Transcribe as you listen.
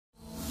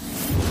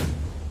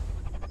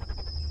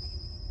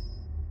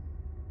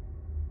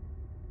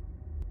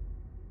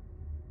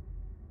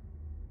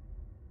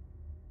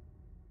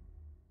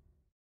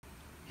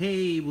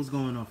Hey, what's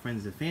going on,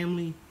 friends and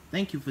family?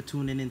 Thank you for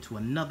tuning in to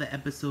another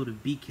episode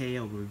of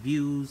BKL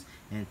Reviews.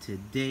 And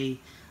today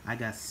I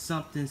got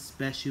something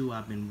special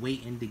I've been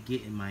waiting to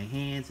get in my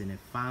hands, and it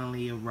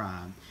finally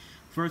arrived.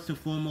 First and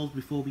foremost,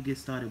 before we get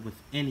started with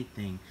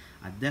anything,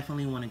 I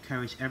definitely want to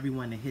encourage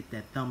everyone to hit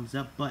that thumbs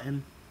up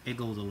button. It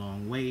goes a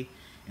long way.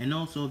 And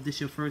also, if this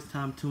is your first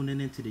time tuning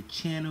into the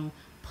channel,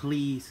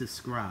 please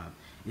subscribe.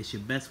 It's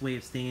your best way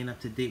of staying up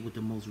to date with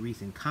the most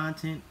recent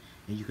content.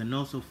 And you can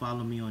also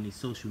follow me on these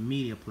social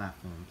media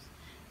platforms.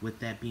 With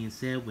that being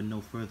said, with no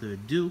further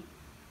ado,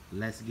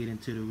 let's get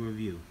into the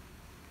review.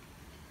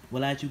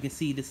 Well, as you can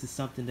see, this is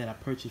something that I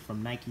purchased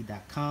from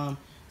Nike.com.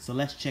 So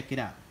let's check it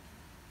out.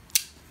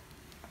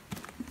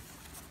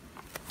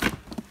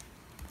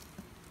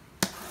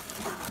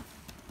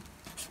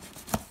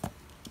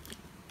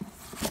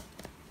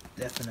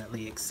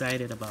 Definitely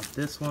excited about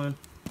this one.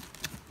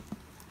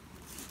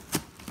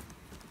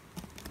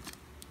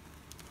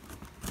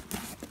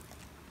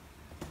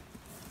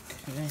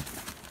 Okay.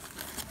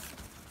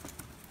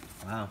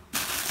 Wow,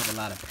 have a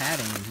lot of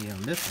padding in here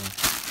on this one.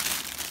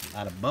 A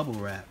lot of bubble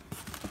wrap.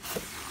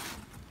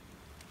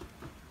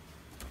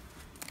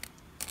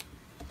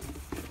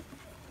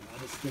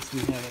 What is this we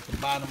have at the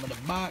bottom of the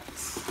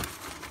box?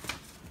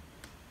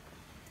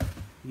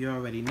 You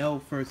already know,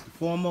 first and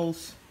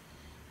foremost,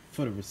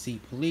 for the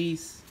receipt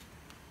police.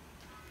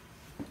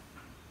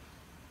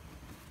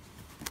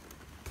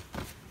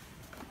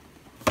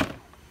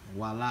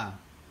 Voila.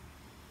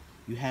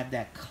 You have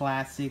that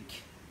classic,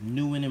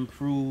 new and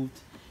improved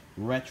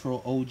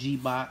retro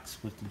OG box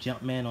with the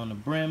Jumpman on the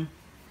brim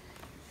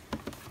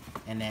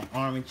and that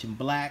orange and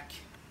black.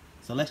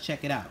 So let's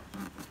check it out.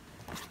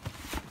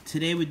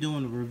 Today we're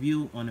doing a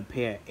review on a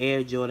pair of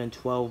Air Jordan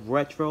 12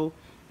 Retro,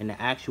 and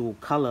the actual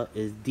color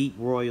is deep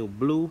royal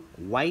blue,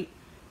 white,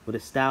 with a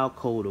style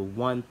code of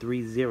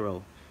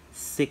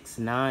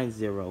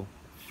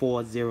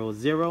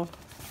 130690400.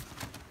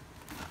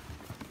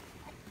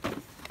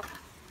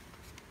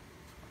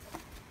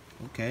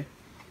 Okay,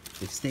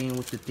 it's staying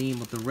with the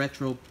theme of the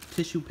retro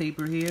tissue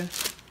paper here.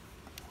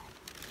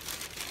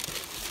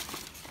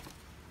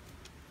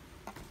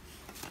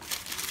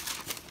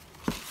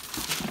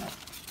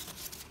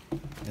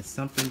 It's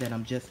something that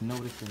I'm just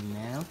noticing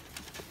now.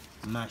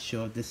 I'm not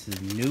sure if this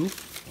is new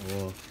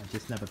or I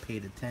just never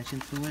paid attention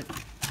to it,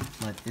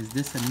 but is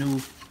this a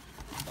new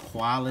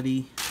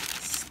quality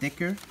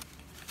sticker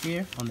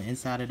here on the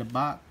inside of the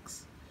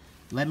box?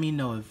 Let me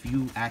know if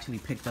you actually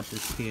picked up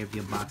this pair, if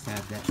your box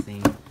has that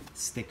same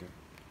sticker.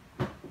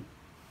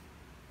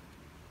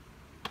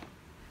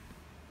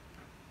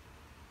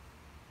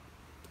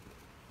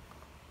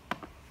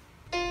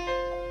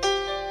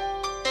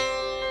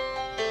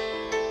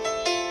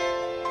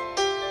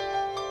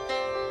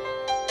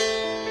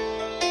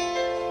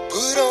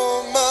 Put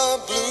on my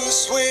blue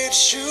suede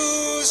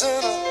shoes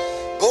and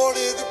I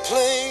boarded the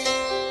plane.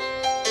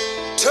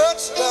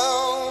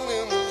 Touchdown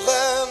in the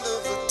land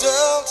of the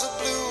Delta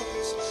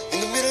Blues,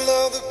 in the middle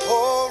of the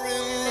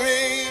pouring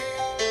rain.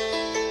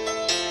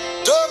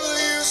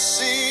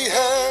 WC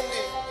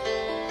Handy,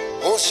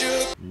 won't you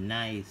look?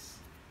 Nice.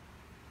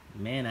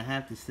 Man, I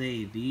have to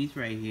say, these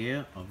right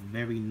here are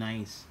very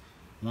nice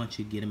once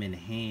you get them in the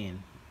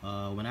hand.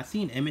 When I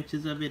seen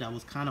images of it, I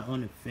was kind of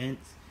on the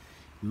fence,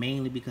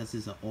 mainly because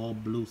it's an all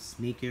blue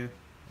sneaker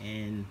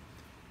and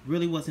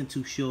really wasn't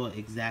too sure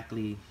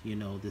exactly, you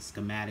know, the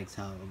schematics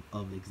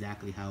of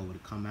exactly how it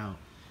would come out.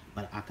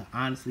 But I can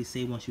honestly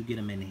say, once you get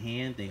them in the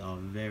hand, they are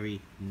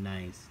very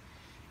nice.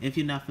 If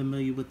you're not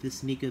familiar with this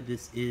sneaker,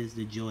 this is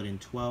the Jordan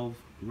 12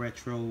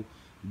 Retro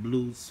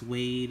Blue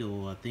Suede,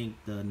 or I think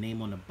the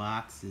name on the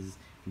box is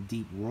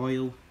Deep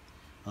Royal.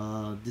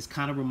 This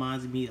kind of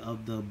reminds me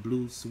of the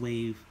Blue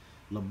Suede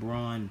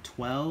LeBron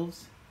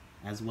 12s,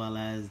 as well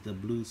as the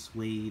Blue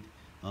Suede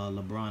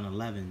LeBron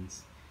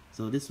 11s.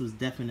 So this was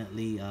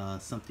definitely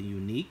something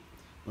unique.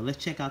 But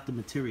let's check out the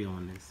material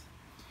on this.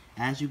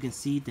 As you can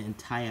see, the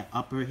entire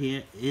upper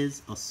here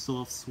is a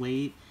soft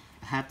suede.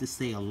 I have to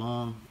say,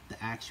 along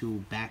the actual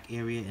back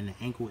area and the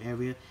ankle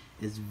area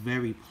is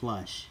very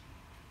plush.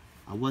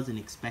 I wasn't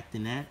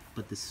expecting that,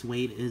 but the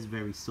suede is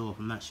very soft.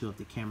 I'm not sure if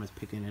the camera's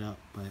picking it up,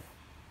 but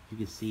you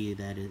can see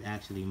that it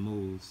actually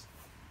moves.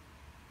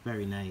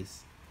 Very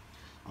nice.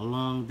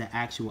 Along the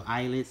actual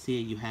eyelets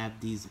here, you have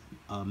these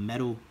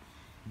metal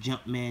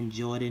Jumpman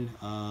Jordan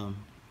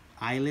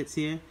eyelets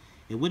here.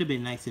 It would have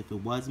been nice if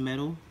it was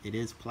metal. It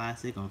is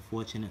plastic,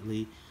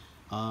 unfortunately.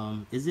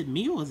 Is it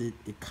me, or is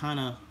it kind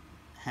of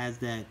has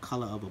that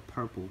color of a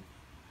purple?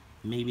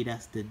 Maybe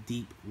that's the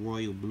deep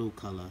royal blue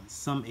color.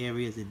 Some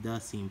areas it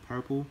does seem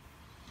purple.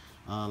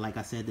 Like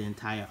I said, the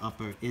entire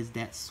upper is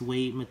that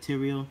suede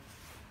material.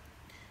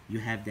 You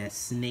have that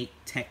snake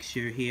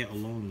texture here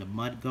along the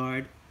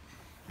mudguard,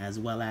 as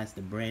well as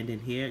the branding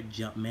here,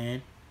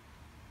 Jumpman.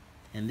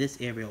 And this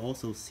area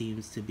also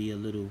seems to be a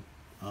little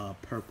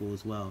purple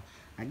as well.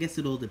 I guess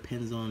it all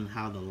depends on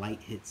how the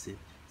light hits it.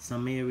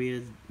 Some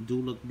areas do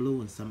look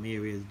blue and some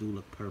areas do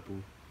look purple.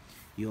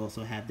 You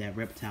also have that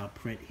reptile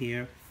print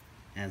here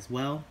as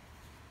well,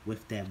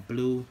 with that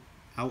blue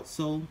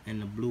outsole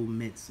and the blue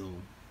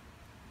midsole.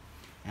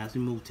 As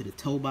we move to the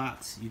toe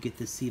box, you get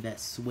to see that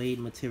suede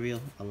material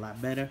a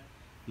lot better.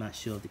 Not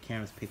sure if the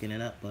camera's picking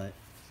it up, but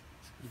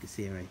you can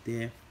see it right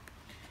there.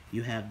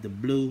 You have the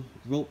blue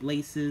rope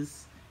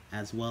laces,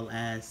 as well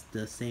as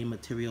the same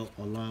material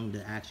along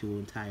the actual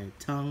entire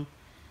tongue,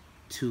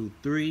 2,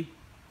 3.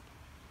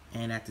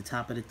 And at the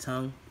top of the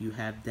tongue, you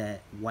have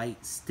that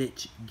white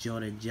stitch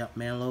Jordan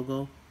Jumpman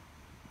logo.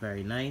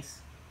 Very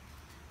nice.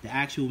 The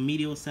actual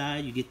medial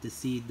side, you get to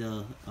see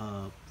the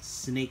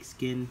snake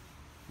skin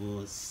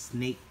or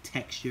snake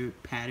texture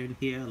pattern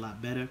here a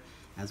lot better,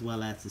 as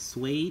well as the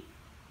suede.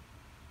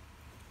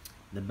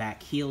 The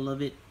back heel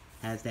of it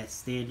has that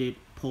standard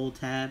pull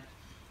tab.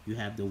 You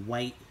have the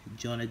white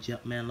Jordan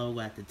Jumpman logo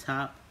at the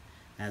top,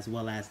 as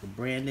well as the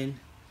branding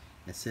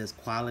that says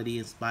quality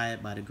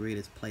inspired by the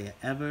greatest player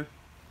ever,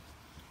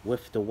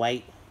 with the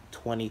white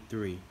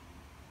 23.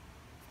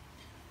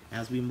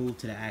 As we move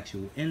to the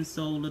actual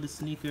insole of the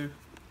sneaker,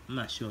 I'm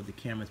not sure if the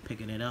camera's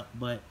picking it up,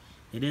 but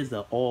it is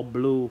an all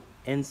blue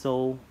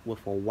insole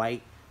with a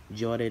white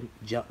Jordan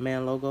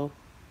Jumpman logo.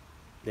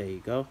 There you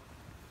go.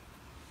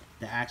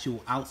 The actual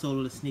outsole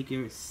of the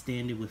sneaker is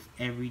standard with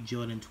every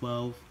Jordan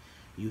 12.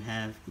 You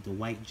have the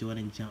white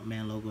Jordan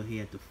Jumpman logo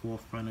here at the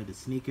forefront of the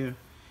sneaker,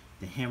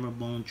 the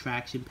hammer-bone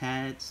traction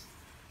pads,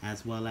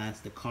 as well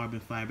as the carbon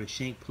fiber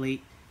shank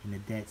plate in the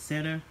dead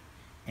center,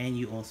 and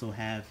you also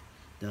have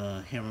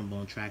the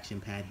hammer-bone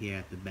traction pad here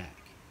at the back.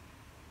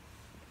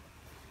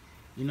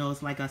 You know,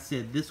 it's like I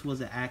said, this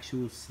was an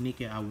actual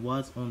sneaker. I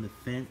was on the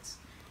fence,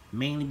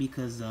 mainly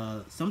because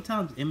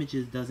sometimes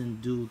images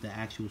doesn't do the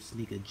actual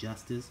sneaker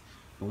justice,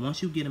 but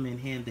once you get them in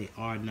hand, they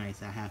are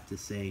nice, I have to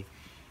say.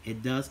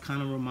 It does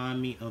kind of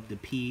remind me of the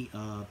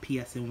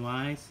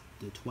PSNYs,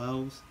 the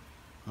 12s,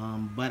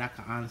 but I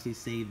can honestly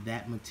say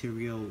that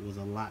material was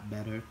a lot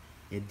better.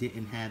 It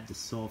didn't have the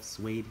soft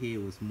suede here.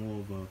 It was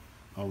more of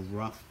a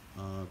rough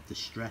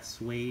distressed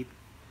suede.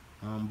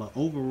 But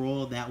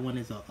overall, that one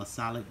is a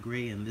solid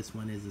gray, and this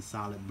one is a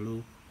solid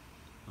blue.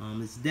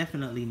 It's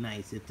definitely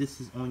nice. If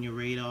this is on your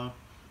radar,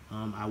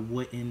 I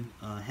wouldn't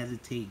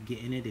hesitate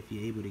getting it if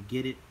you're able to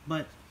get it.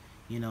 But,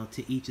 you know,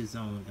 to each his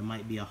own. It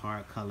might be a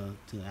hard color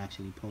to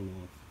actually pull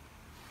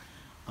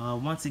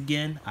off. Once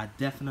again, I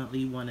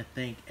definitely want to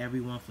thank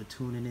everyone for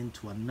tuning in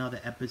to another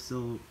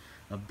episode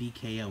of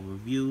BKL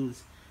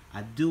Reviews.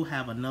 I do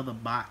have another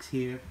box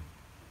here.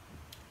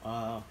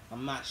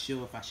 I'm not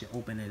sure if I should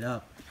open it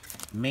up,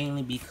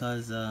 mainly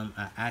because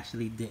I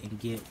actually didn't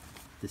get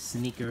the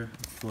sneaker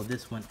for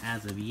this one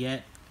as of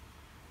yet,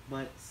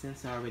 but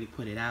since I already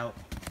put it out,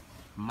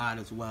 might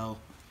as well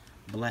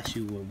bless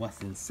you with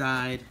what's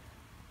inside.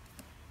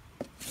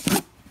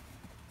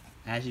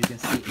 As you can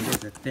see, it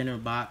is a thinner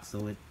box,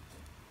 so it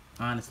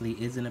honestly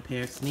isn't a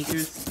pair of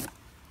sneakers.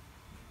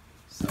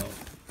 So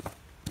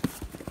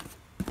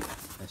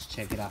let's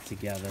check it out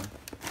together.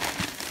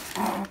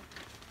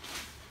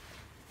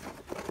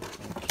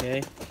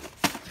 Okay,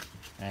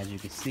 as you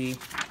can see,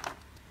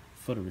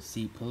 for the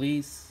receipt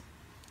police.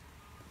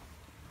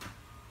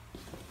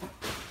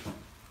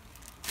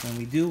 And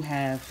we do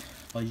have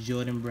a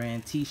Jordan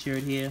brand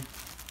t-shirt here.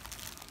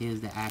 Here's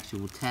the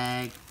actual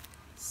tag,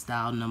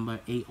 style number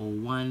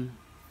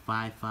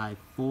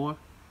 801554.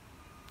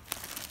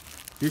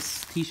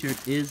 This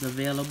t-shirt is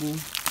available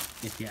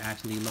if you're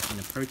actually looking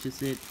to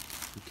purchase it.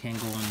 You can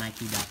go on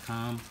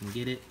Nike.com and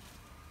get it.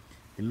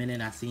 The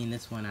minute I seen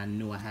this one, I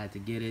knew I had to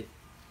get it.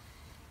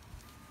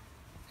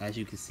 As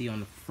you can see on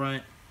the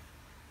front,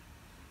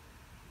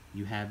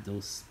 you have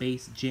those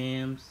Space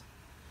Jams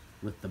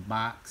with the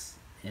box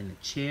and the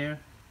chair,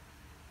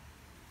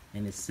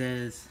 and it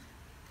says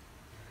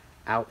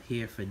 "Out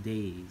here for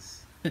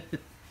days."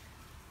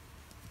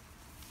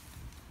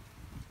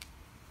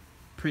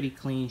 Pretty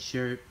clean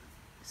shirt,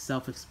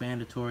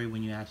 self-explanatory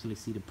when you actually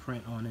see the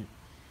print on it.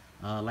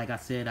 Like I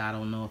said, I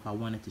don't know if I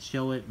wanted to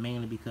show it,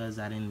 mainly because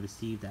I didn't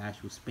receive the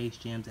actual Space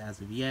Jams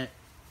as of yet,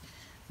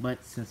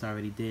 but since I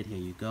already did, here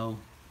you go.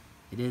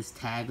 It is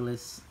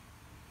tagless,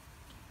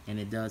 and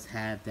it does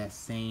have that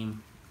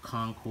same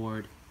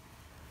Concord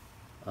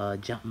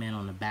Jumpman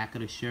on the back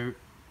of the shirt.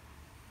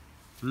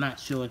 I'm not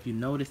sure if you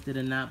noticed it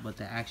or not, but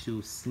the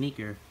actual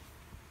sneaker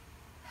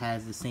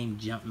has the same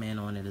Jumpman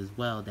on it as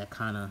well. That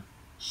kind of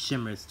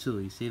shimmers too.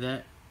 You see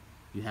that?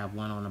 You have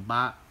one on the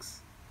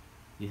box.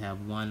 You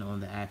have one on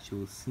the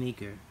actual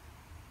sneaker.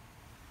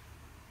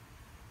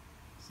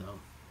 So,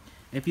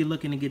 if you're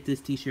looking to get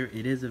this t-shirt,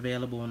 it is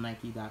available on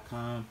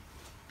Nike.com.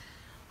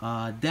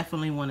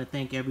 Definitely want to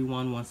thank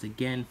everyone once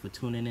again for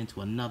tuning in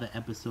to another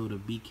episode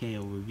of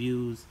BKL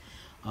Reviews.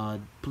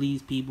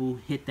 Please, people,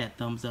 hit that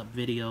thumbs up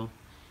video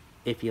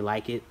if you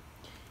like it.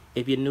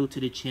 If you're new to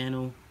the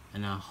channel,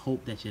 and I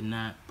hope that you're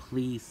not,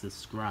 please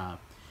subscribe.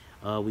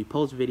 We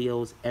post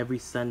videos every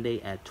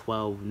Sunday at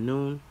 12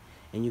 noon,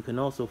 and you can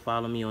also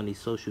follow me on these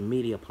social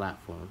media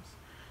platforms.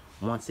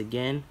 Once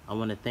again, I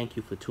want to thank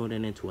you for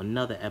tuning in to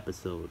another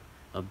episode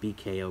of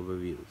BKL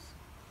Reviews.